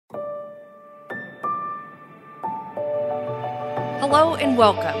Hello and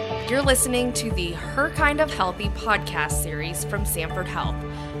welcome. You're listening to the Her Kind of Healthy podcast series from Sanford Health.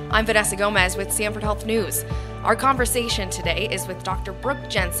 I'm Vanessa Gomez with Sanford Health News. Our conversation today is with Dr. Brooke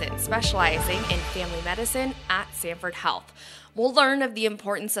Jensen, specializing in family medicine at Sanford Health. We'll learn of the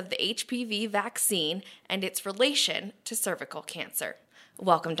importance of the HPV vaccine and its relation to cervical cancer.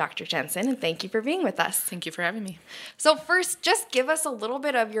 Welcome, Dr. Jensen, and thank you for being with us. Thank you for having me. So first, just give us a little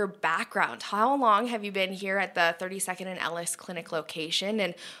bit of your background. How long have you been here at the 32nd and Ellis Clinic location?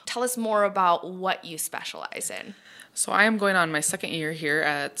 And tell us more about what you specialize in. So I am going on my second year here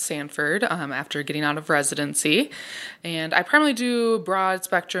at Sanford after getting out of residency. And I primarily do broad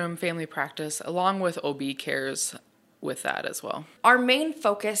spectrum family practice along with OB cares with that as well. Our main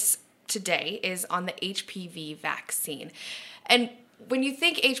focus today is on the HPV vaccine. And when you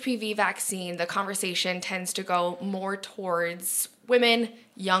think HPV vaccine, the conversation tends to go more towards women,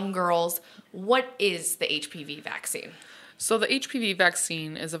 young girls. What is the HPV vaccine? So the HPV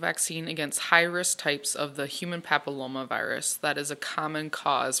vaccine is a vaccine against high-risk types of the human papillomavirus that is a common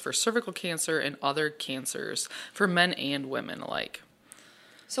cause for cervical cancer and other cancers for men and women alike.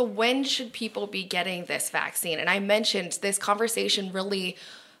 So when should people be getting this vaccine? And I mentioned this conversation really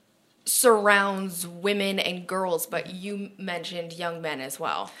surrounds women and girls, but you mentioned young men as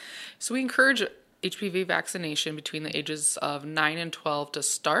well. So we encourage HPV vaccination between the ages of 9 and 12 to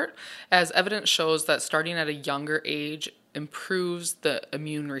start, as evidence shows that starting at a younger age improves the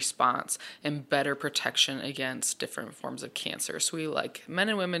immune response and better protection against different forms of cancer. So we like men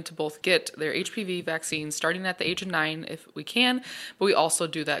and women to both get their HPV vaccine starting at the age of 9 if we can, but we also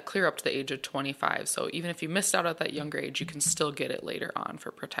do that clear up to the age of 25. So even if you missed out at that younger age, you can still get it later on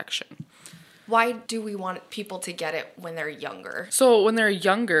for protection. Why do we want people to get it when they're younger? So when they're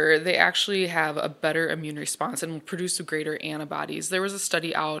younger, they actually have a better immune response and will produce greater antibodies. There was a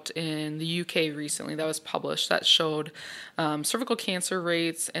study out in the UK recently that was published that showed cervical cancer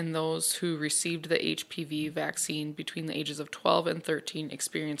rates in those who received the HPV vaccine between the ages of 12 and 13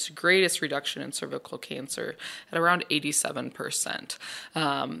 experienced greatest reduction in cervical cancer at around 87%.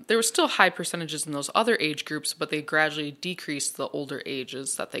 There were still high percentages in those other age groups, but they gradually decreased the older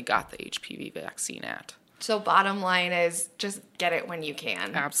ages that they got the HPV vaccine at. So bottom line is just get it when you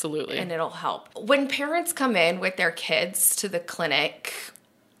can. Absolutely. And it'll help. When parents come in with their kids to the clinic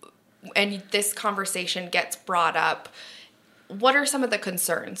and this conversation gets brought up, what are some of the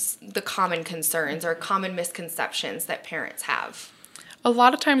concerns, the common concerns or common misconceptions that parents have? A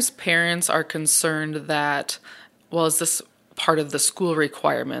lot of times parents are concerned that, well, is this part of the school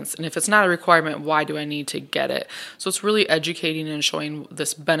requirements? And if it's not a requirement, why do I need to get it? So it's really educating and showing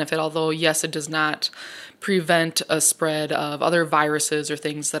this benefit, although yes, it does not prevent a spread of other viruses or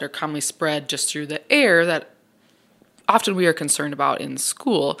things that are commonly spread just through the air that often we are concerned about in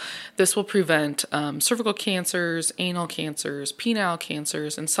school. This will prevent cervical cancers, anal cancers, penile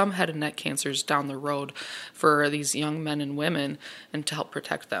cancers, and some head and neck cancers down the road for these young men and women and to help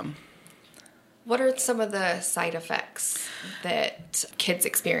protect them. What are some of the side effects that kids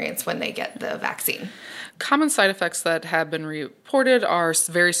experience when they get the vaccine? Common side effects that have been reported are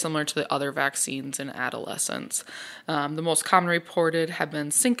very similar to the other vaccines in adolescents. The most common reported have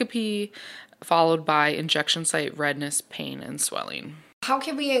been syncope, followed by injection site redness, pain, and swelling. How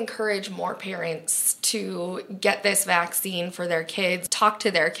can we encourage more parents to get this vaccine for their kids, talk to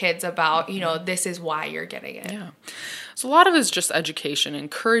their kids about, this is why you're getting it? Yeah. So a lot of it is just education,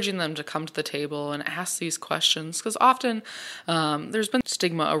 encouraging them to come to the table and ask these questions, because often there's been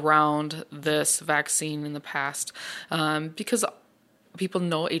stigma around this vaccine in the past because people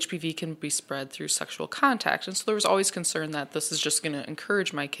know HPV can be spread through sexual contact. And so there was always concern that this is just going to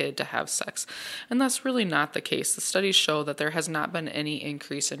encourage my kid to have sex. And that's really not the case. The studies show that there has not been any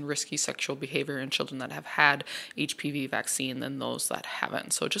increase in risky sexual behavior in children that have had HPV vaccine than those that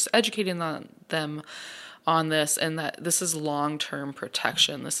haven't. So just educating them on this and that this is long-term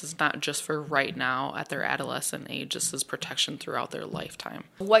protection. This is not just for right now at their adolescent age. This is protection throughout their lifetime.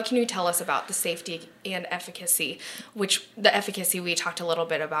 What can you tell us about the safety and efficacy, which the efficacy we talked a little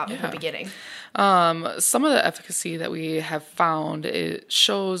bit about in the beginning? Some of the efficacy that we have found, it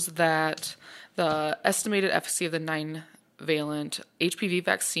shows that the estimated efficacy of the 9-valent HPV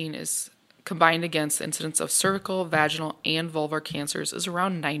vaccine is combined against the incidence of cervical, vaginal, and vulvar cancers is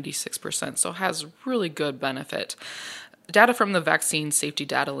around 96%, so has really good benefit. Data from the Vaccine Safety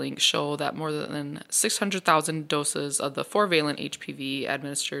Data Link show that more than 600,000 doses of the 4-valent HPV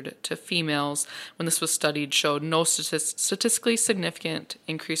administered to females when this was studied showed no statistically significant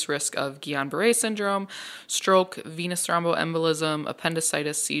increased risk of Guillain-Barré syndrome, stroke, venous thromboembolism,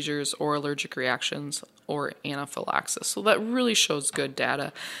 appendicitis, seizures, or allergic reactions, or anaphylaxis. So that really shows good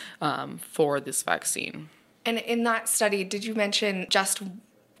data for this vaccine. And in that study, did you mention just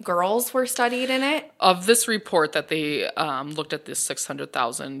girls were studied in it? Of this report that they looked at this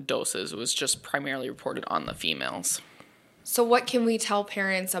 600,000 doses, it was just primarily reported on the females. So what can we tell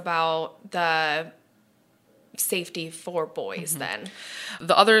parents about the safety for boys then?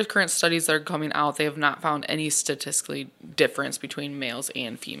 The other current studies that are coming out, they have not found any statistically difference between males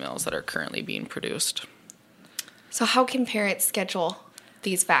and females that are currently being produced. So how can parents schedule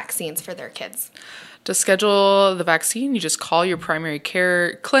these vaccines for their kids? To schedule the vaccine, you just call your primary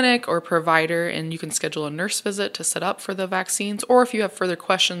care clinic or provider, and you can schedule a nurse visit to set up for the vaccines. Or if you have further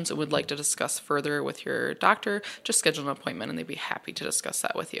questions and would like to discuss further with your doctor, just schedule an appointment and they'd be happy to discuss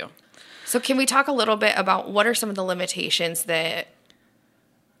that with you. So can we talk a little bit about what are some of the limitations that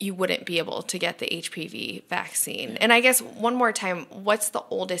you wouldn't be able to get the HPV vaccine? And I guess one more time, what's the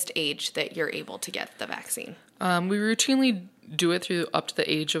oldest age that you're able to get the vaccine? We routinely do it through up to the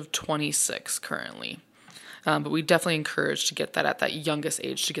age of 26 currently. But we definitely encourage to get that at that youngest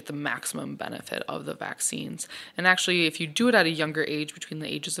age to get the maximum benefit of the vaccines. And actually, if you do it at a younger age, between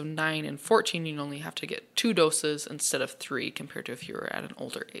the ages of 9 and 14, you only have to get 2 doses instead of 3 compared to if you were at an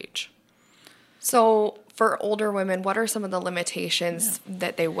older age. So for older women, what are some of the limitations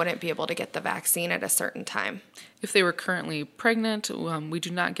that they wouldn't be able to get the vaccine at a certain time? If they were currently pregnant, we do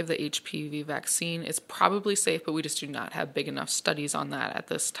not give the HPV vaccine. It's probably safe, but we just do not have big enough studies on that at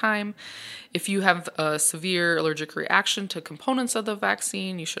this time. If you have a severe allergic reaction to components of the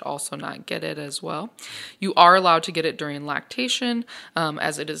vaccine, you should also not get it as well. You are allowed to get it during lactation,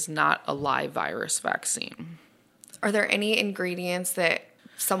 as it is not a live virus vaccine. Are there any ingredients that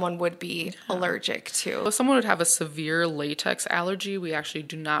someone would be allergic to? If someone would have a severe latex allergy, we actually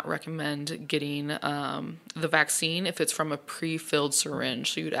do not recommend getting the vaccine if it's from a pre-filled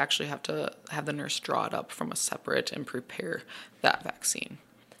syringe. So you'd actually have to have the nurse draw it up from a separate and prepare that vaccine.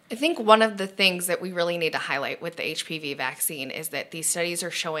 I think one of the things that we really need to highlight with the HPV vaccine is that these studies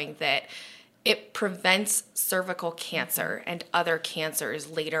are showing that it prevents cervical cancer and other cancers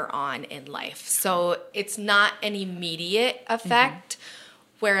later on in life. So it's not an immediate effect.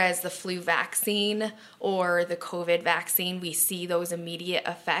 Whereas the flu vaccine or the COVID vaccine, we see those immediate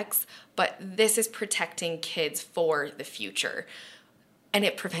effects, but this is protecting kids for the future. And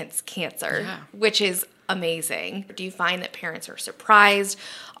it prevents cancer, which is amazing. Do you find that parents are surprised?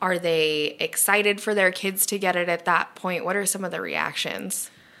 Are they excited for their kids to get it at that point? What are some of the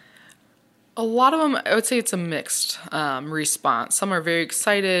reactions? A lot of them, I would say it's a mixed response. Some are very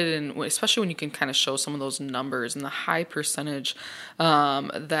excited, and especially when you can kind of show some of those numbers and the high percentage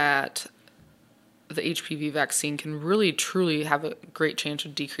that the HPV vaccine can really, truly have a great chance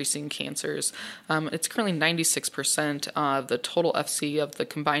of decreasing cancers. It's currently 96% of the total FC of the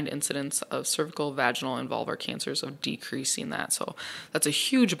combined incidence of cervical, vaginal, and vulvar cancers of decreasing that. So that's a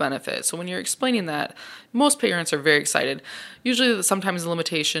huge benefit. So when you're explaining that, most parents are very excited. Usually, sometimes the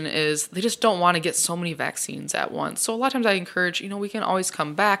limitation is they just don't want to get so many vaccines at once. So a lot of times I encourage, we can always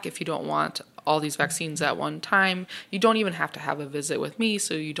come back if you don't want all these vaccines at one time. You don't even have to have a visit with me,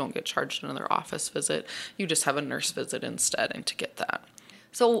 so you don't get charged another office visit. You just have a nurse visit instead and to get that.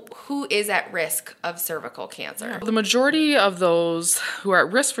 So who is at risk of cervical cancer? The majority of those who are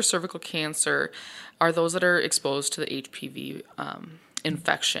at risk for cervical cancer are those that are exposed to the HPV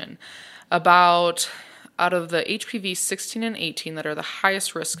infection. Out of the HPV 16 and 18 that are the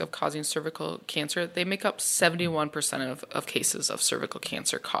highest risk of causing cervical cancer, they make up 71% of cases of cervical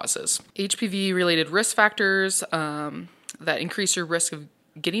cancer causes. HPV-related risk factors that increase your risk of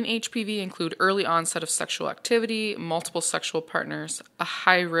getting HPV include early onset of sexual activity, multiple sexual partners, a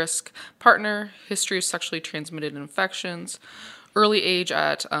high-risk partner, history of sexually transmitted infections, early age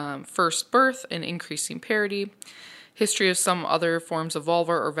at first birth and increasing parity, history of some other forms of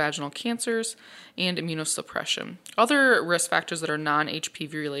vulvar or vaginal cancers, and immunosuppression. Other risk factors that are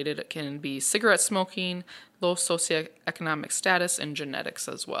non-HPV related can be cigarette smoking, low socioeconomic status, and genetics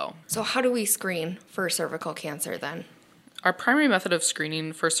as well. So how do we screen for cervical cancer then? Our primary method of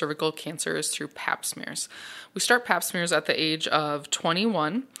screening for cervical cancer is through Pap smears. We start Pap smears at the age of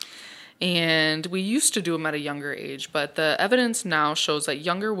 21. And we used to do them at a younger age, but the evidence now shows that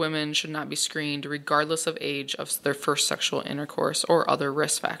younger women should not be screened regardless of age of their first sexual intercourse or other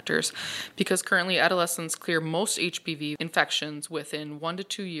risk factors, because currently adolescents clear most HPV infections within 1 to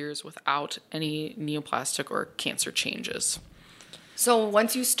 2 years without any neoplastic or cancer changes. So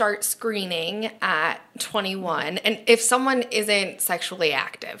once you start screening at 21, and if someone isn't sexually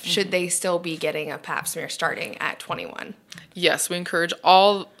active, should they still be getting a Pap smear starting at 21? Yes, we encourage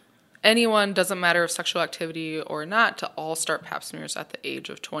anyone, doesn't matter if sexual activity or not, to all start Pap smears at the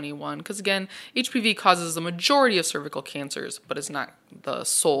age of 21. Because again, HPV causes the majority of cervical cancers, but is not the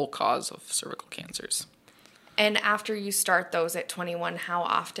sole cause of cervical cancers. And after you start those at 21, how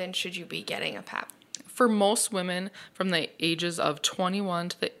often should you be getting a Pap? For most women from the ages of 21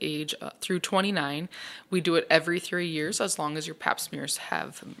 to the age through 29, we do it every 3 years as long as your Pap smears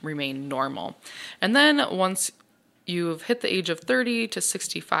have remained normal. And then once you've hit the age of 30 to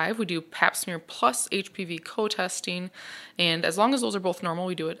 65, we do Pap smear plus HPV co-testing, and as long as those are both normal,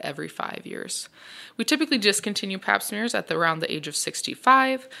 we do it every 5 years. We typically discontinue Pap smears at around the age of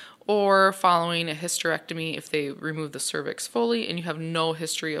 65 or following a hysterectomy if they remove the cervix fully and you have no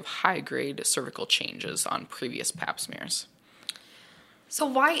history of high-grade cervical changes on previous Pap smears. So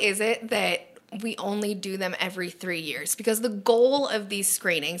why is it that we only do them every 3 years? Because the goal of these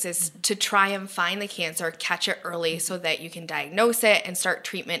screenings is to try and find the cancer, catch it early so that you can diagnose it and start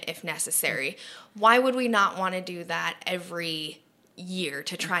treatment if necessary. Why would we not want to do that every year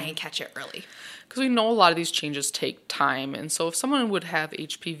to try and catch it early? Because we know a lot of these changes take time. And so if someone would have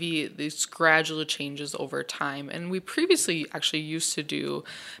HPV, these gradual changes over time. And we previously actually used to do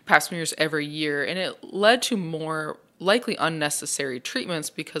Pap smears every year, and it led to more likely unnecessary treatments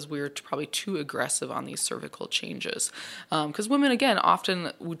because we were probably too aggressive on these cervical changes. Because women, again,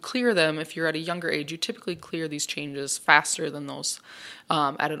 often would clear them. If you're at a younger age, you typically clear these changes faster than those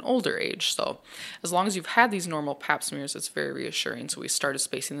at an older age. So as long as you've had these normal Pap smears, it's very reassuring. So we started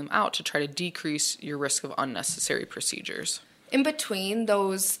spacing them out to try to decrease your risk of unnecessary procedures. In between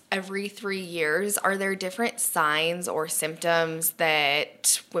those every 3 years, are there different signs or symptoms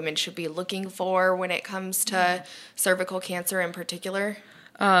that women should be looking for when it comes to cervical cancer in particular?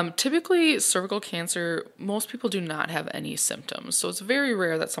 Typically, cervical cancer, most people do not have any symptoms. So it's very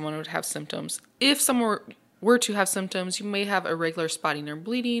rare that someone would have symptoms. If someone were to have symptoms, you may have irregular spotting or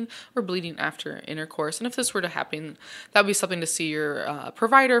bleeding after intercourse. And if this were to happen, that would be something to see your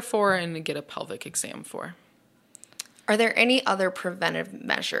provider for and get a pelvic exam for. Are there any other preventive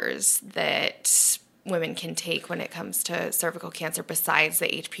measures that women can take when it comes to cervical cancer besides the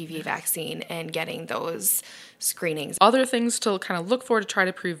HPV vaccine and getting those screenings? Other things to kind of look for to try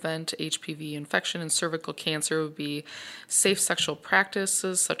to prevent HPV infection and cervical cancer would be safe sexual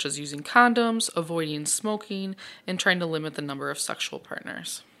practices such as using condoms, avoiding smoking, and trying to limit the number of sexual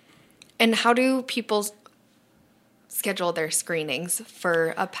partners. And how do people schedule their screenings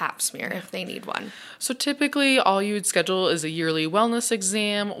for a Pap smear if they need one? So typically all you would schedule is a yearly wellness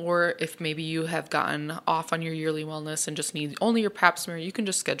exam, or if maybe you have gotten off on your yearly wellness and just need only your Pap smear, you can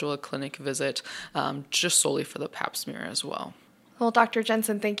just schedule a clinic visit just solely for the Pap smear as well. Well, Dr.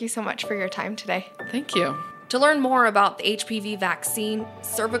 Jensen, thank you so much for your time today. Thank you. To learn more about the HPV vaccine,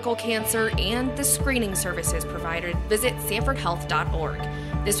 cervical cancer, and the screening services provided, visit sanfordhealth.org.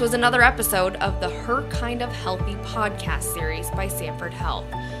 This was another episode of the Her Kind of Healthy podcast series by Sanford Health.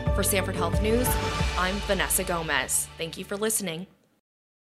 For Sanford Health News, I'm Vanessa Gomez. Thank you for listening.